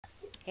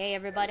Hey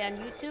everybody on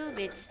YouTube,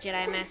 it's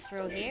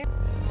JediMasterOW here.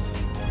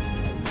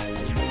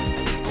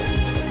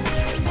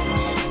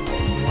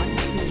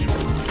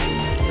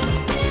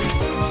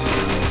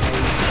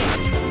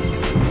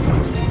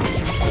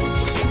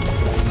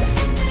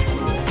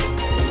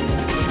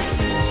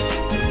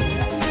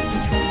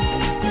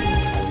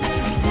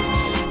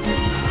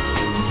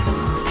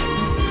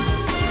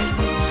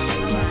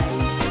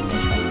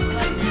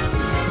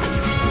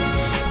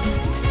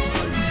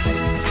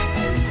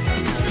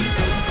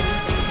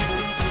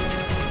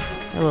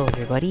 Hello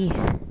everybody,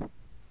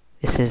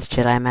 this is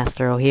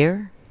JediMasterOW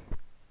here,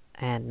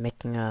 and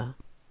making a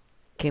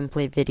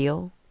gameplay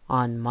video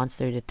on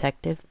Monster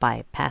Detective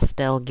by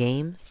Pastel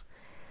Games,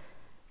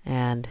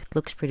 and it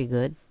looks pretty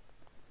good.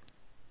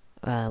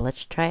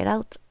 Let's try it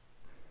out,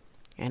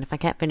 and if I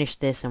can't finish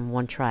this in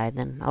one try,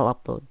 then I'll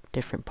upload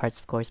different parts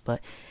of course,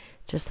 but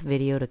just a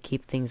video to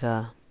keep things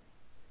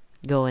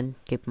going,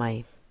 keep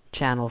my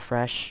channel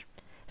fresh.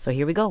 So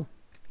here we go.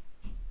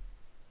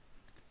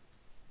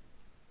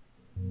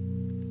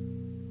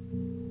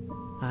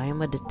 I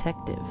am a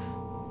detective.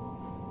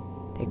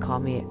 They call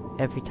me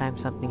every time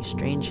something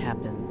strange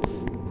happens.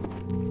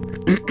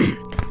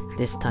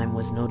 This time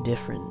was no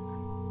different.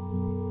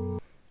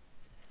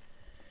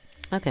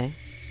 Okay.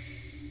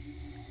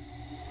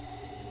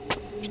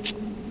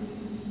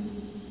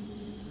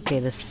 Okay,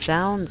 the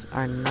sounds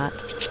are not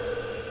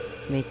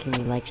making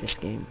me like this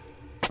game.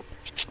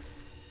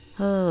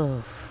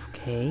 Oh,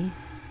 okay.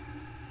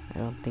 I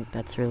don't think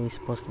that's really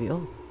supposed to be...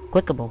 Oh,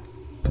 clickable.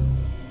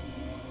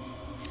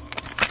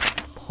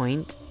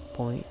 Point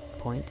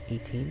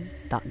 18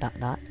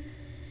 dot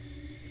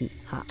he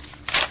ha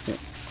ooh,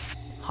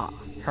 ha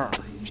her.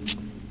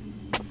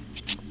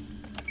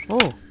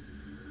 Oh,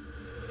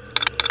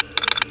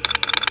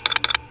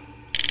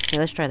 okay,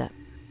 let's try that.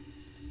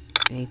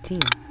 18.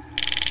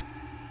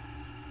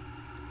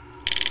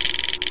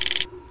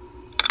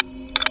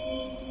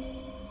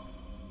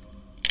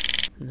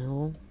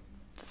 No.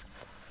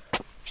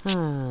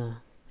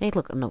 Hey,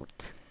 look, a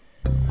note.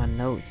 A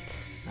note.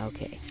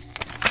 Okay.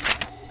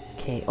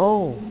 Okay,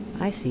 oh,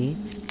 I see.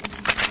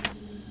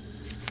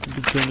 It's the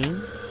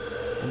beginning,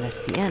 and that's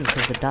the end,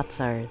 because the dots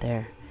are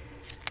there.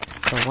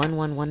 So,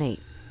 1118.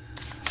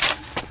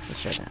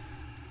 Let's try that.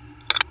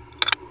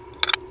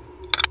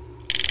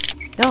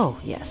 Oh,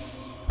 yes.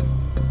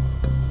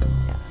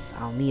 Yes,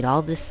 I'll need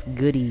all this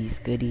goodies.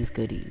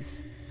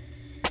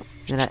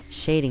 And that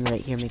shading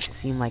right here makes it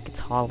seem like it's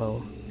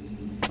hollow.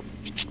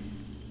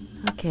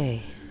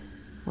 Okay.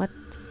 What?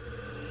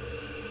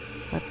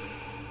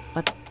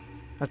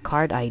 A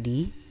card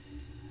ID?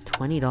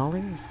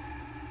 $20?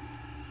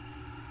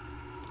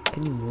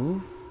 Can you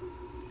move?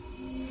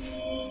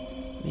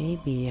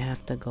 Maybe you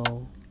have to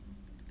go...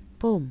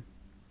 Boom.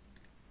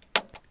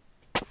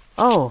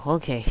 Oh,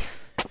 okay.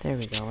 There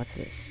we go. What's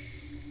this?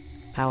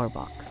 Power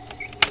box.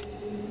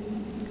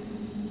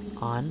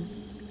 On.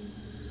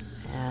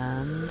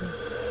 And...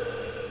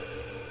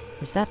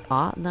 Is that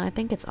off? No, I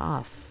think it's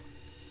off.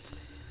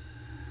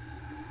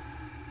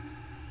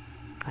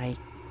 I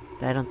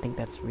don't think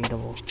that's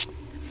readable.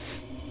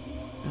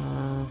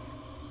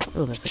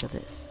 Oh, let's look at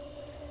this.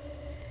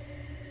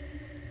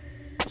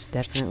 It's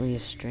definitely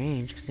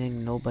strange,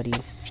 considering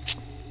nobody's...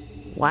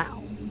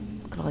 Wow!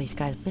 Look at all these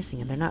guys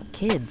missing, and they're not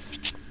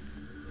kids.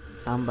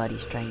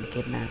 Somebody's trying to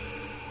kidnap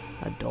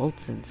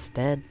adults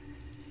instead.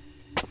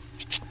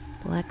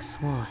 Black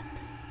Swan.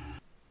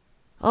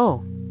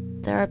 Oh!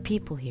 There are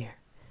people here.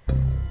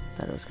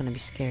 Thought it was gonna be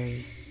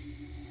scary.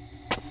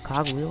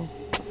 Cogwheel?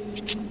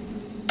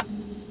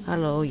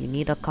 Hello, you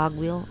need a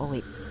cogwheel? Oh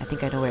wait, I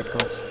think I know where it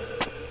goes.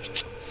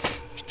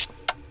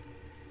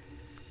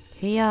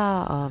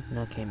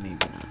 Okay, maybe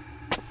not.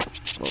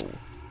 Whoa.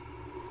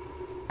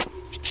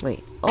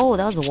 Wait, oh,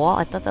 that was a wall?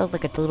 I thought that was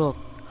like a little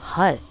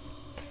hut.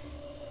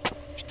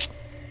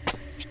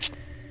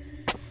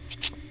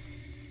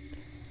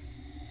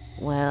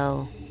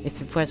 Well, if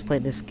you first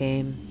played this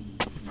game,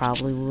 you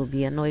probably will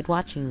be annoyed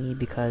watching me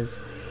because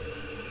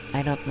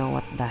I don't know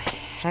what the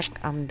heck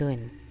I'm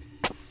doing.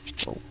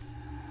 Whoa.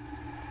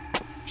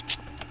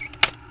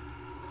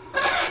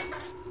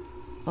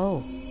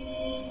 Oh.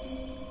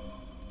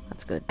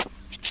 That's good.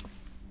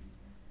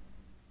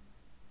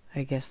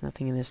 I guess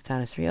nothing in this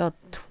town is free. Oh,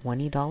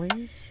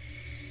 $20?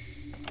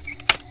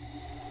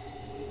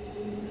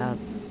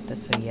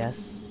 That's a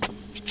yes.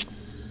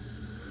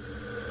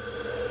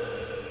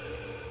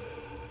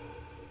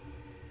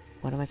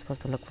 What am I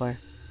supposed to look for?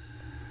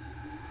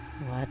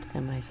 What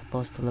am I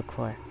supposed to look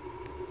for?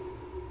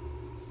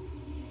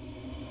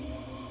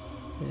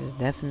 This is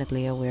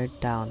definitely a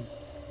weird town.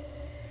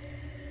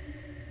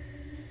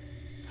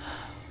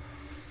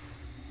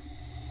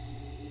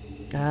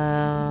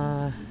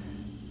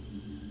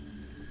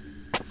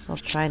 So I'll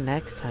try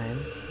next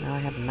time. Now I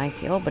have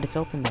 90. Oh, but it's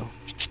open though.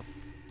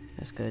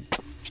 That's good.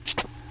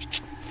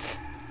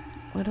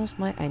 What else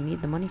might I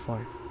need the money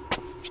for?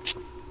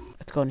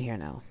 Let's go in here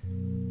now.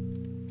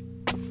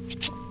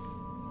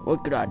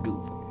 What could I do?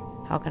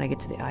 How can I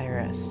get to the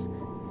IRS?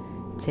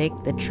 Take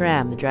the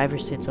tram. The driver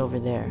sits over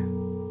there.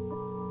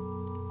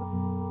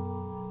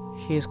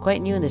 She is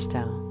quite new in this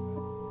town.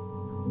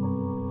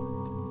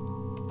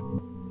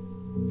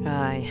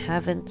 I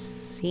haven't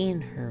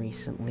seen her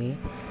recently.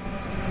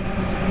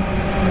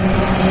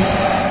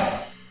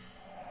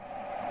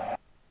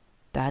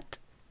 That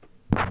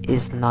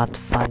is not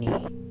funny.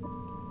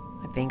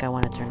 I think I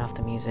want to turn off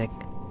the music.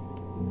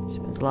 She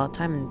spends a lot of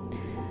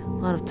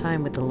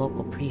time with the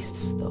local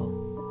priests, though.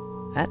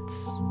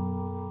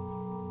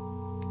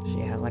 She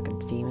has like a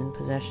demon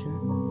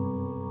possession.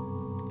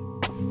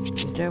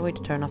 Is there a way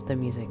to turn off the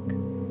music?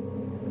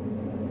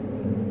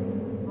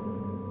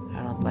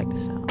 I don't like the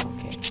sound.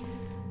 Okay.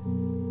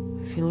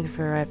 If you're looking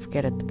for a ride,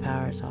 forget it. The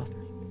power's off.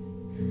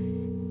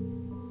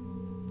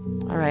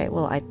 Alright,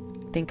 well, I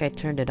think I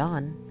turned it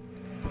on.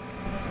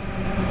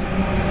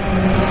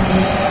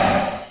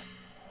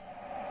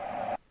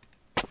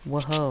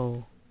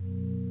 Whoa.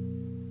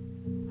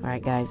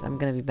 Alright, guys, I'm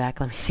gonna be back.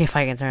 Let me see if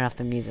I can turn off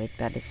the music.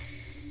 That is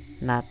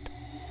not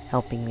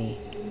helping me.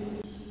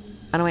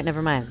 Oh, no, wait,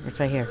 never mind. It's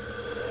right here.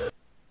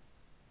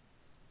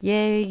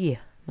 Yay!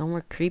 No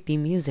more creepy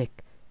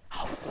music.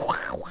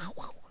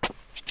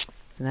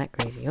 Isn't that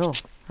crazy? Oh,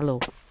 hello.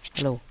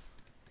 Hello.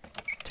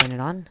 Turn it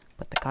on.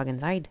 Put the cog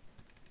inside.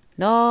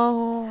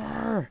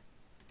 No!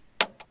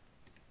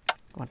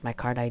 Want my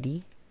card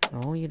ID?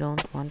 No, you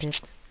don't want it.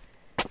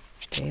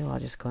 Okay, well, I'll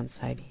just go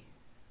inside.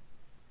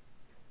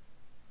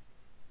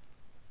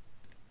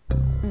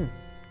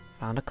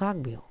 Found a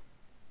cog wheel.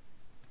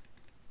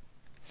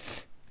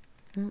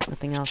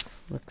 Nothing else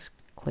looks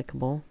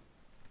clickable.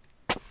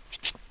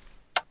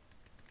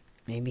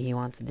 Maybe he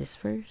wants this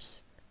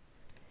first?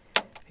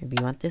 Maybe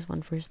you want this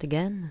one first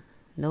again?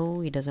 No,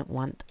 he doesn't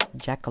want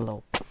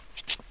jackalope.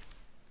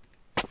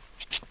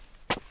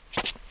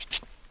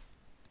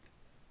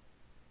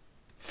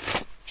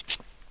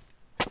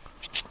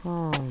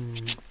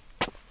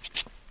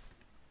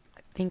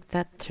 I think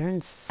that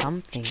turns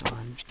something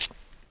on.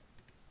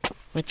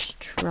 Let's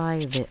try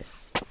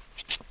this.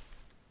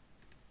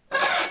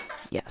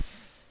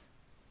 Yes.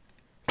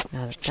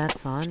 Now that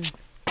that's on,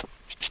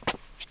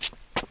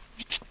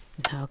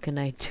 how can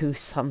I do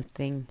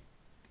something?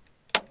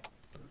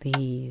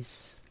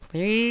 Please.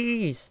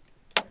 Please!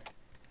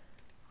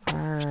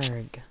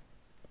 Arg.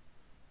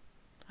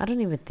 I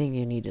don't even think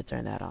you need to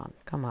turn that on.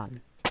 Come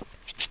on.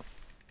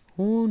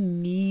 Who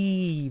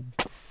needs?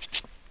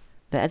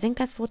 I think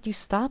that's what you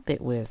stop it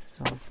with,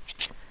 so...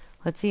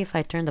 Let's see if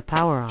I turn the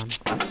power on.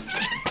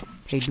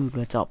 Hey dude,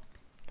 what's up?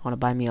 Wanna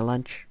buy me a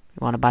lunch? You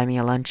wanna buy me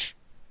a lunch?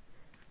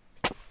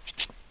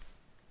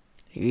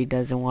 He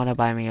doesn't wanna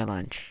buy me a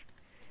lunch.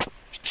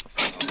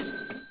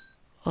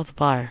 What's the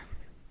bar?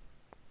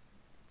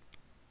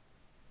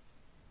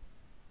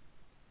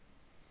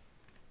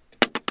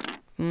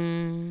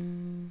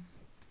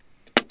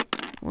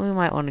 We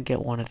might want to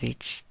get one of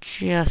each,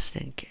 just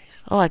in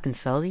case. Oh, I can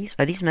sell these?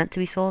 Are these meant to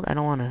be sold? I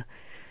don't want to...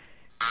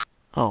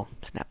 Oh,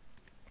 snap.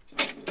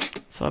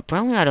 So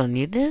apparently I don't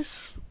need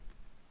this?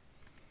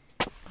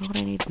 What would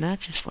I need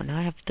matches for? Now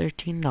I have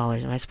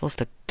 $13. Am I supposed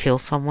to kill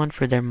someone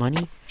for their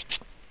money?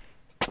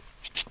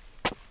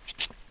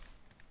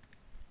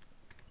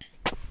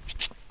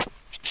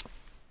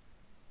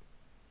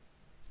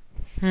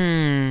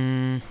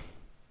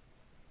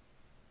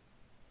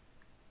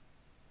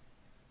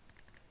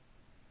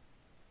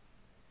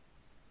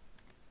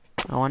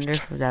 I wonder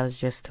if that was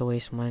just to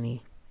waste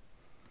money.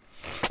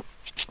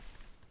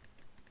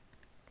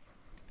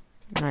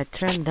 I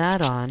turned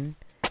that on.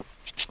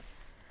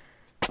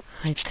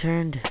 I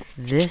turned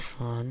this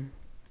on.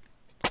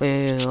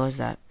 Wait, what was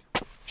that?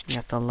 You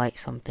have to light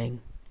something.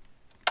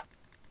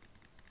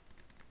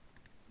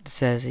 It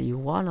says you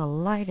want to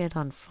light it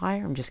on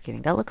fire? I'm just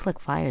kidding. That looks like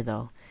fire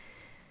though.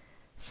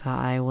 So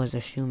I was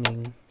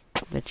assuming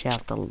that you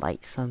have to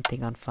light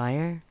something on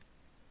fire.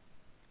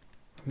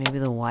 Maybe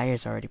the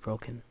wire's already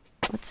broken.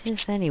 What's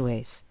this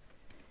anyways?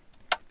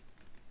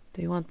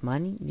 Do you want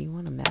money? Do you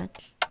want a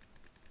match?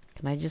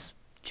 Can I just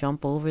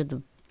jump over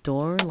the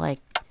door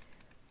like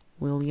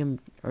William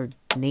or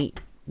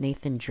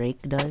Nathan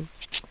Drake does?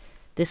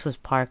 This was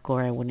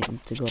parkour. I wouldn't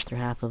need to go through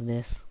half of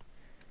this.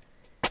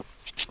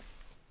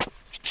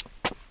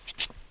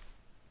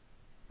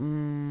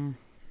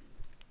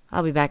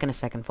 I'll be back in a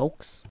second,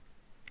 folks.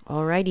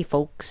 Alrighty,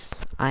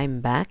 folks. I'm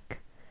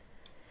back.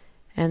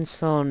 And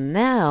so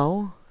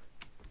now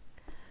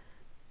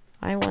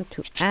I want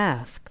to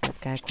ask that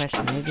guy a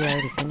question. Maybe I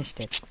already finished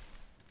it.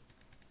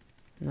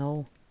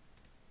 No.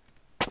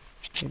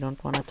 You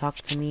don't want to talk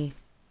to me?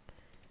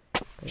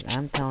 Because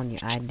I'm telling you,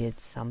 I did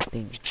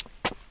something.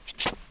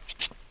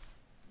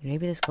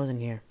 Maybe this goes in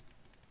here.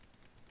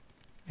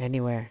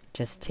 Anywhere.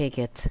 Just take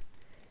it.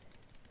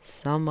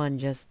 Someone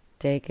just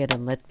take it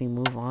and let me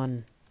move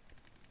on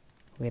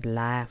with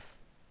life.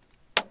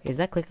 Is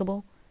that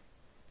clickable?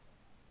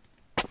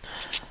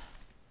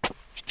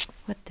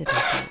 What did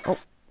I do?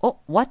 Oh,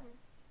 what?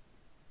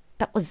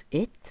 That was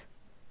it?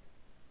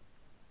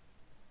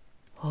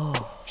 Oh,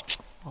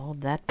 all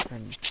that for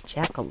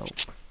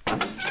jackalope.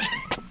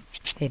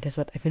 Hey, guess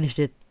what? I finished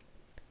it.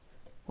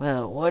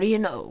 Well, what do you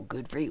know?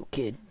 Good for you,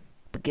 kid.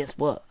 But guess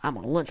what? I'm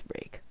on lunch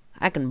break.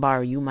 I can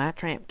borrow you my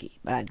tramp key,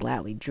 but I'd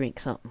gladly drink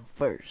something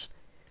first.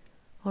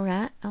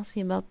 Alright, I'll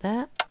see about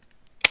that.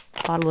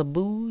 Bottle of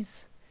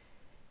booze.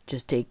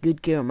 Just take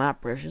good care of my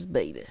precious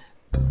baby.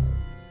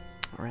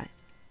 Alright.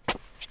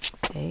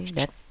 Hey,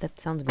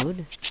 that sounds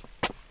good.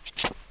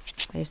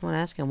 I just want to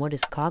ask him what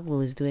his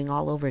cogwheel is doing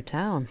all over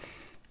town.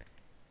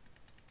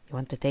 You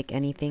want to take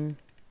anything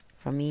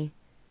from me?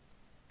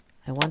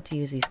 I want to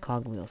use these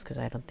cogwheels because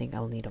I don't think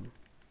I'll need them.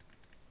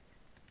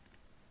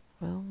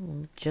 Well,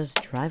 we'll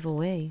just drive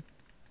away.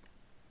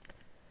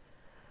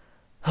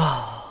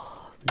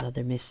 Oh,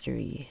 another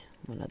mystery.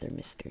 Another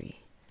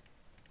mystery.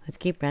 Let's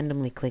keep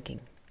randomly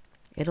clicking.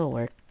 It'll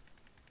work.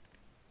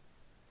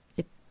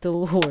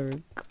 It'll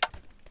work.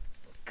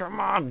 Come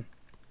on!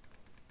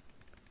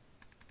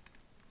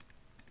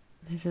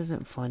 This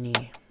isn't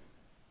funny.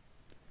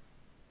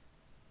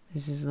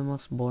 This is the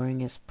most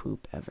boringest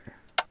poop ever.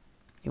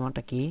 You want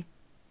a key?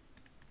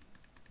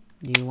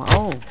 Do you want—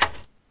 oh!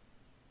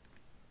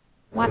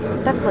 What?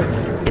 That was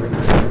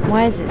it.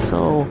 Why is it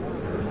so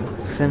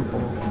simple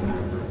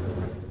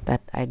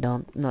that I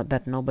don't know,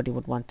 that nobody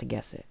would want to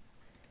guess it?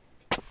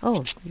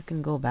 Oh, you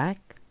can go back.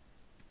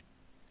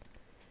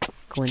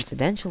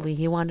 Coincidentally,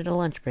 he wanted a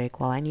lunch break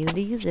while I needed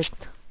to use it.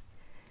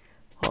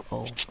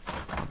 Uh-oh.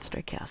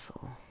 Monster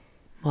Castle.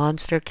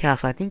 Monster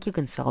Castle. I think you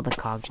can sell the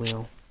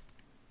cogwheel,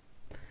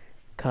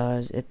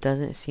 because it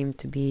doesn't seem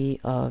to be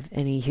of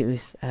any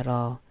use at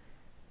all.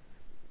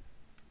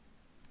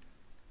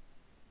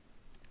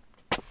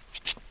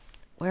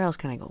 Where else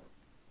can I go?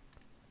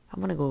 I'm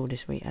gonna go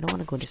this way. I don't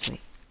wanna go this way.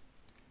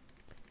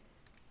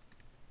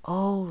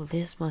 Oh,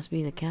 this must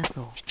be the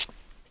castle.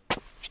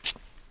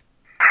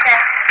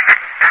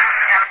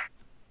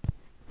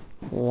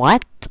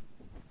 What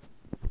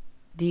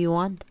do you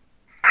want?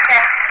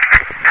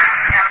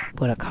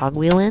 Put a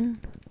cogwheel in?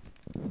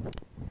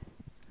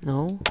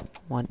 No?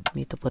 Want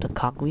me to put a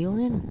cogwheel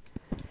in?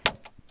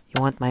 You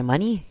want my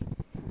money?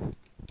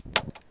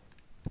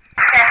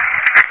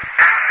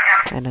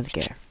 I don't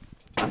care.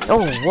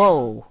 Oh,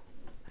 whoa!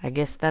 I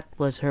guess that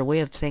was her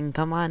way of saying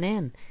come on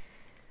in.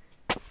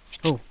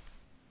 Oh.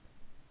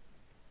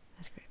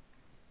 That's great.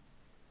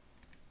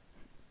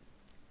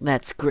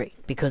 That's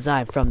great, because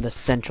I'm from the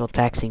Central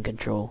Taxing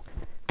Control.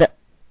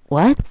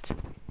 What?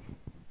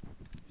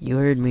 You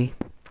heard me.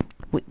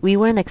 We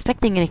weren't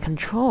expecting any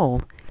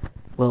control.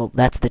 Well,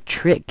 that's the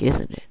trick,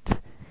 isn't it?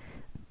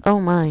 Oh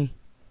my.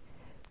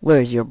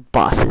 Where's your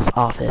boss's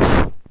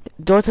office?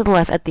 Door to the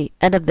left at the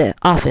end of the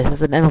office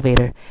is an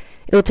elevator.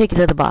 It will take you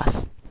to the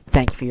boss.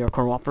 Thank you for your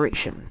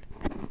cooperation.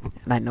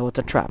 And I know it's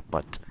a trap,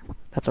 but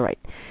that's alright.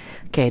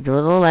 Okay, door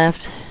to the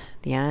left.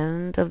 The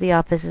end of the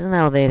office is an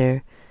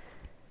elevator.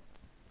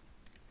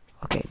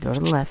 Okay, door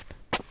to the left.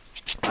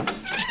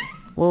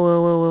 Whoa,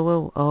 whoa, whoa, whoa,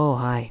 whoa. Oh,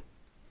 hi.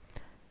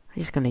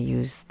 I'm just gonna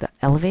use the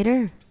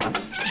elevator.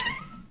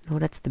 No,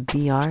 that's the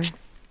BR.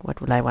 What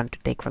would I want to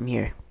take from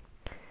here?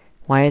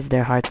 Why is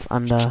there hearts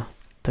on the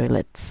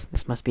toilets?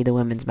 This must be the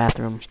women's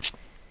bathroom.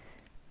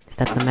 Is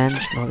that the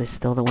men's? No, this is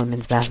still the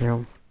women's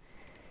bathroom.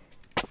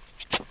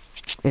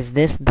 Is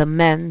this the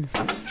men's?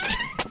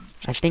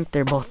 I think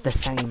they're both the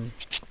same.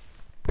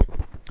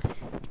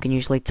 You can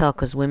usually tell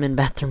because women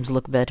bathrooms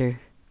look better.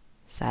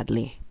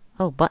 Sadly.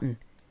 Oh, button.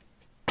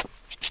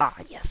 Ah,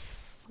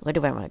 yes. Where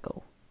do I want to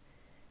go?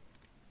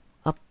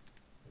 Up.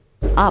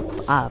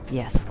 Up, up.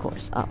 Yes, of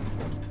course. Up.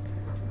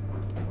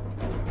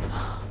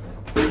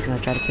 He's gonna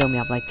try to kill me.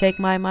 I'm like, take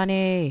my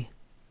money.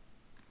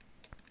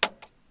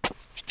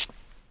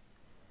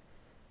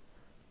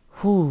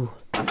 Whew.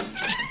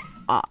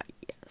 Ah,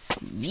 yes.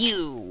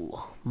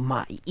 You,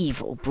 my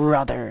evil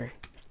brother.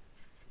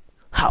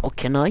 How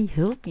can I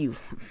help you?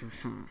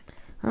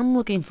 I'm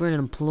looking for an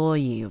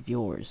employee of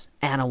yours.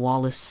 Anna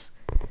Wallace.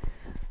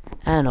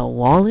 Anna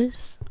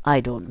Wallace? I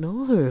don't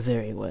know her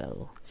very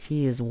well.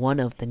 She is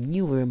one of the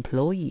newer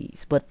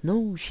employees, but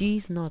no,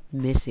 she's not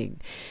missing.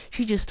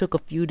 She just took a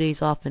few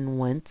days off and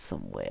went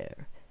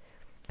somewhere.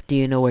 Do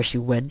you know where she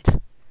went?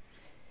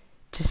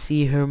 To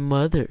see her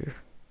mother.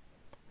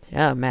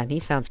 Yeah, man, he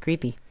sounds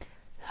creepy.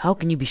 How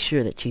can you be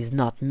sure that she's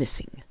not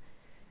missing?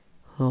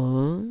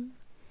 Huh?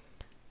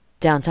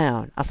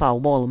 Downtown, I saw a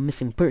wall of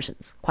missing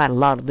persons. Quite a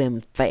lot of them,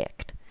 in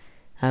fact.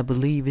 I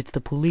believe it's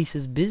the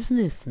police's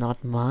business,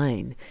 not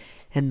mine.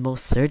 And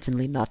most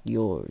certainly not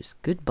yours.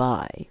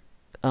 Goodbye.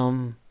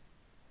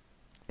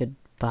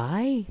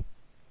 Goodbye?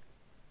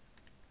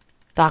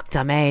 Talk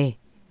to me.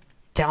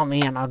 Tell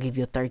me and I'll give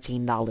you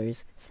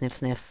 $13. Sniff,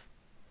 sniff.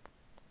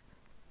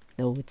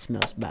 No, it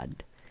smells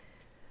bad.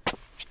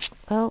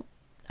 Well,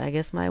 I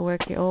guess my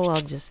work here— oh,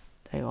 I'll just—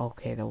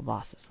 okay, the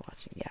boss is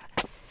watching, yeah.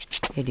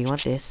 Hey, do you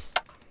want this?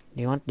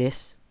 Do you want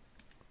this?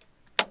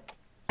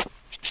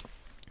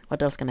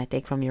 What else can I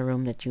take from your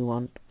room that you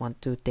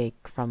want to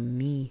take from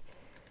me?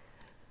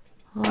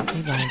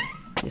 Okay, bye.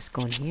 Just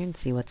go in here and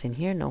see what's in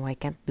here. No, I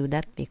can't do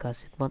that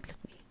because it won't let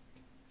me.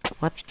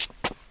 What?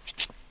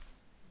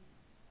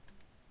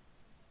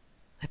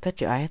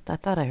 I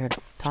thought I heard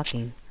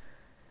talking.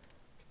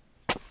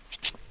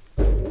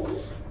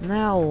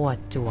 Now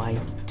what do I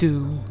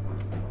do?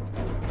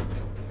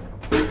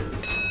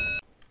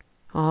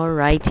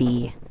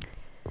 Alrighty.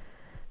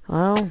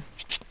 Well,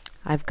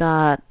 I've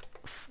got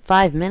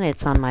 5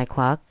 minutes on my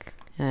clock,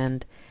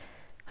 and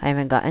I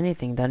haven't got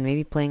anything done.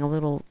 Maybe playing a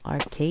little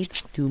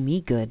arcade do me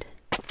good.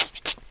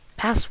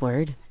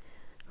 Password?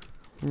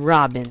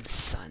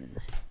 Robinson.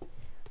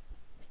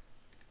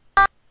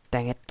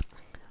 Dang it.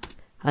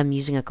 I'm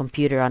using a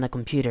computer on a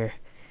computer.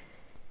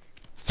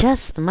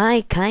 Just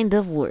my kind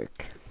of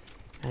work.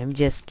 I'm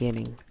just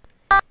kidding.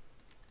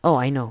 Oh,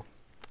 I know.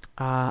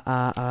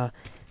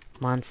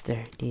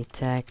 Monster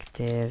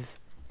detective.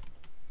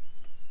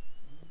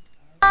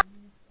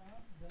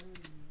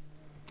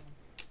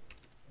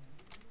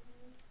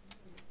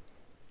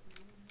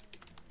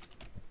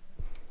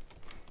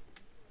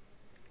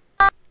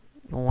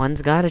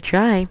 One's gotta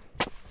try.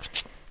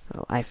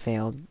 Oh, I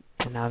failed,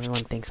 and now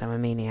everyone thinks I'm a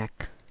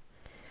maniac.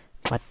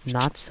 But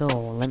not so.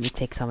 Let me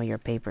take some of your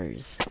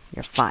papers.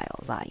 Your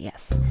files. Ah,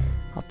 yes.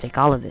 I'll take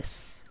all of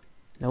this.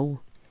 No.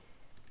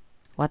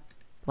 What?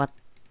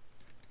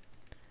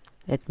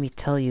 Let me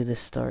tell you this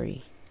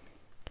story.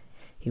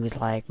 He was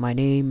like, my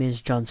name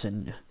is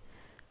Johnson.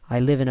 I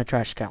live in a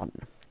trash can.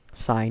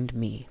 Signed,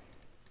 me.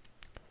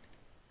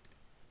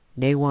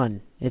 Day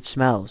 1. It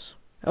smells.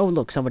 Oh,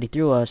 look, somebody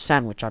threw a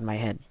sandwich on my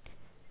head.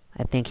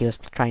 I think he was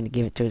trying to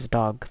give it to his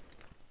dog.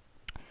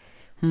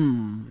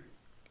 I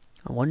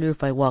wonder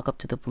if I walk up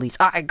to the police.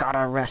 I got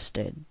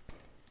arrested.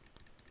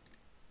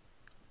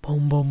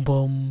 Boom, boom,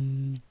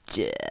 boom.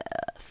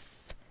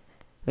 Death.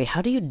 Wait,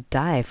 how do you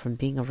die from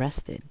being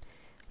arrested?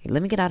 Wait,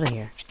 let me get out of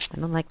here. I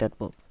don't like that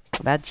book.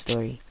 Bad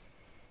story.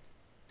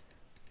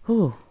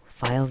 Whew.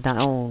 Files down.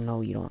 Oh,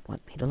 no, you don't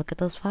want me to look at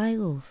those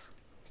files.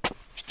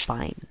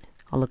 Fine.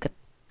 I'll look at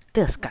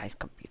this guy's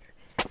computer.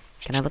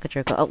 Can I look at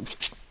your oh.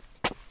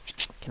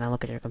 Can I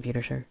look at your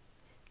computer, sir?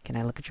 Can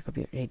I look at your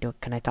computer? Hey,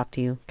 can I talk to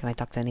you? Can I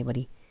talk to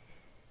anybody?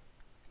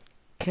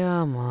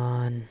 Come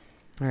on.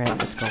 Alright,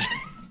 let's go.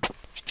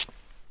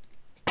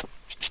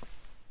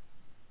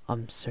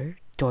 Sir?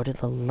 Door to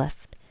the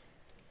left?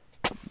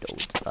 No,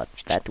 it's not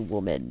that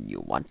woman.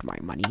 You want my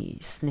money.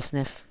 Sniff,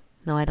 sniff.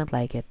 No, I don't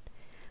like it.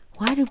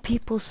 Why do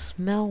people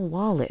smell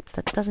wallets?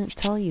 That doesn't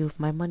tell you if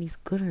my money's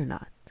good or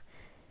not.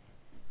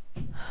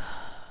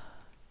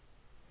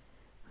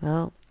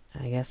 Well,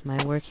 I guess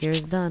my work here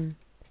is done.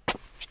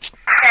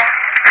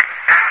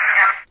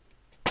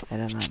 I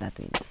don't know what that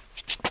means.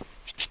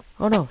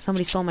 Oh no,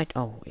 somebody stole my...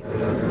 Oh, wait.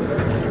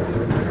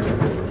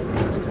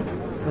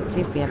 Let's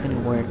see if we have any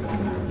work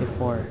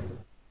before.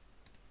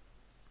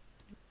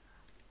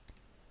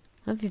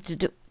 Nothing to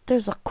do.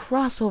 There's a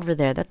cross over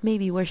there. That may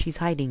be where she's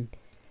hiding.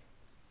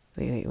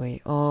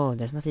 Wait. Oh,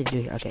 there's nothing to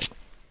do here. Okay.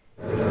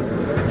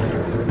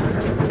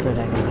 Good,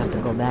 I don't have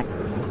to go back.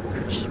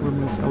 Which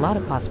removes a lot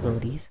of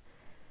possibilities.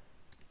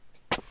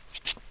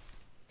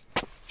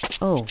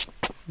 Oh,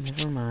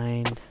 never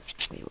mind.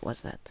 Wait, what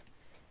was that?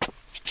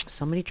 Was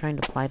somebody trying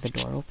to pry the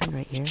door open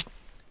right here?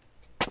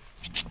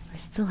 I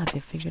still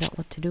haven't figured out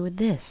what to do with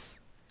this.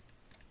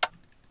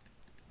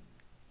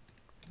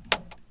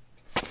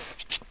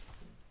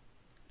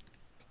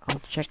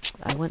 I'll check.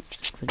 I went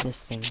for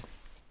this thing.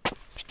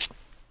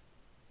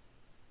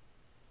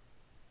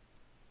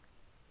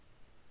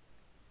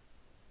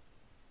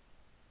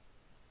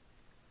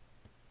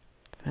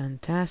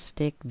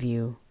 Fantastic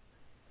view.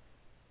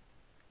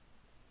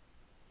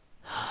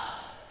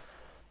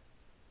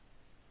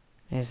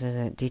 This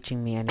isn't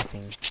teaching me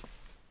anything.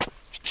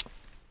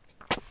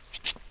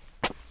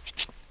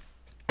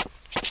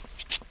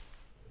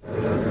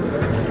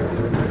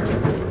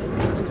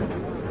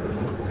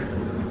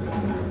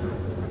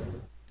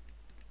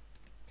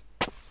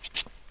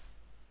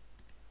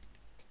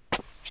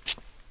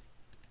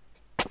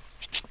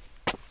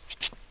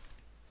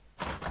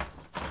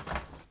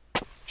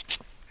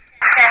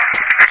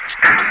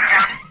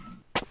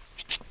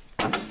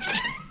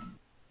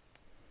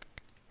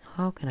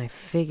 How can I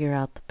figure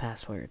out the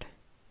password?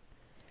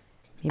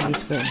 Maybe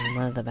it's written in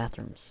one of the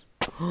bathrooms.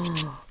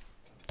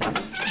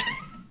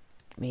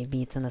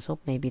 Maybe it's in the soap.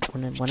 Maybe it's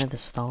one of the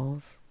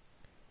stalls.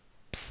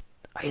 Psst,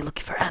 are you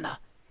looking for Anna?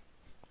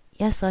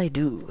 Yes, I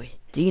do.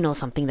 Do you know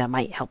something that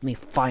might help me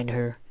find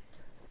her?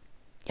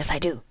 Yes, I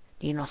do.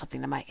 Do you know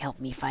something that might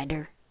help me find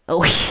her?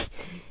 Oh,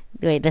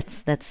 wait,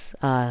 that's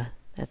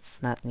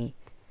not me.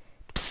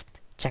 Psst,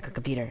 check her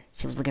computer.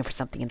 She was looking for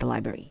something in the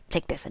library.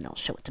 Take this and I'll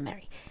show it to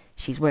Mary.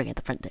 She's working at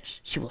the front desk.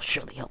 She will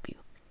surely help you.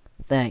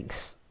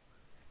 Thanks.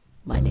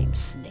 My name's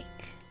Snake.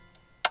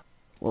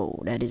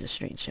 Whoa, that is a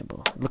strange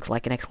symbol. It looks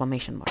like an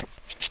exclamation mark.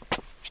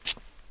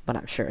 But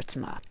I'm sure it's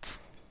not.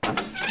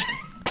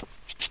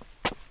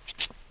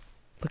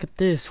 Look at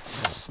this.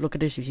 Look at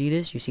this. You see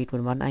this? You see it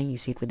with one eye. You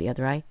see it with the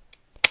other eye.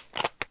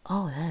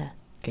 Oh, that.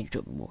 Can you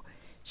show me more?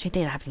 Same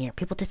thing that happened here.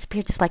 People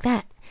disappear just like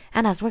that.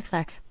 Anna's worked with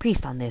our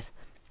priest on this.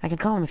 I can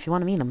call him if you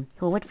want to meet him.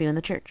 He'll wait for you in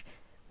the church.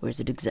 Where is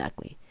it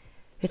exactly?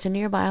 It's a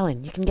nearby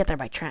island. You can get there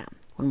by tram.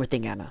 One more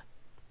thing, Anna.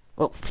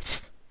 Oh,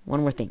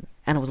 one more thing.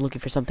 Anna was looking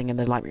for something in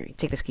the library.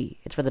 Take this key.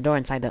 It's for the door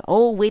inside the...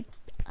 Oh, wait.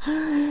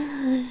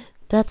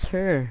 That's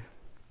her.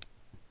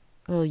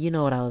 Oh, you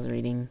know what I was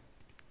reading.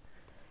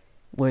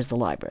 Where's the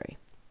library?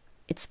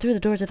 It's through the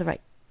door to the right.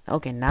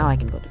 Okay, now I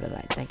can go to the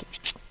right. Thank you.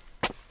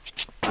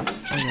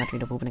 Oh, you want me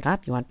to poop in a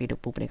cop? You want me to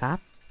poop in a cop?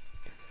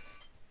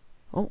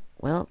 Oh,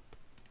 well,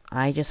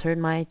 I just heard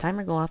my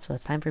timer go off, so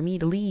it's time for me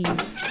to leave.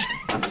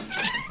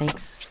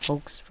 Thanks,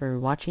 folks, for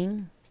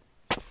watching.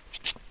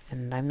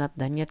 And I'm not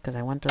done yet because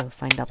I want to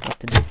find out what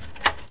to do.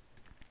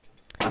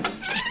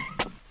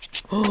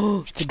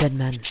 Oh, it's a dead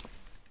man.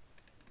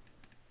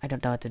 I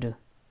don't know what to do.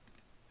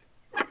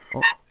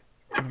 Oh,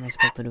 what am I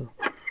supposed to do?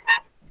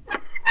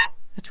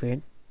 That's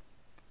weird.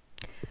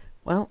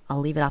 Well, I'll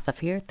leave it off of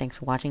here. Thanks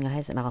for watching,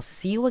 guys, and I'll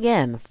see you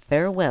again.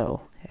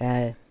 Farewell.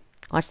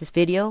 Watch this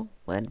video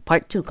when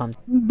part 2 comes.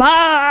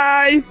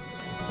 Bye!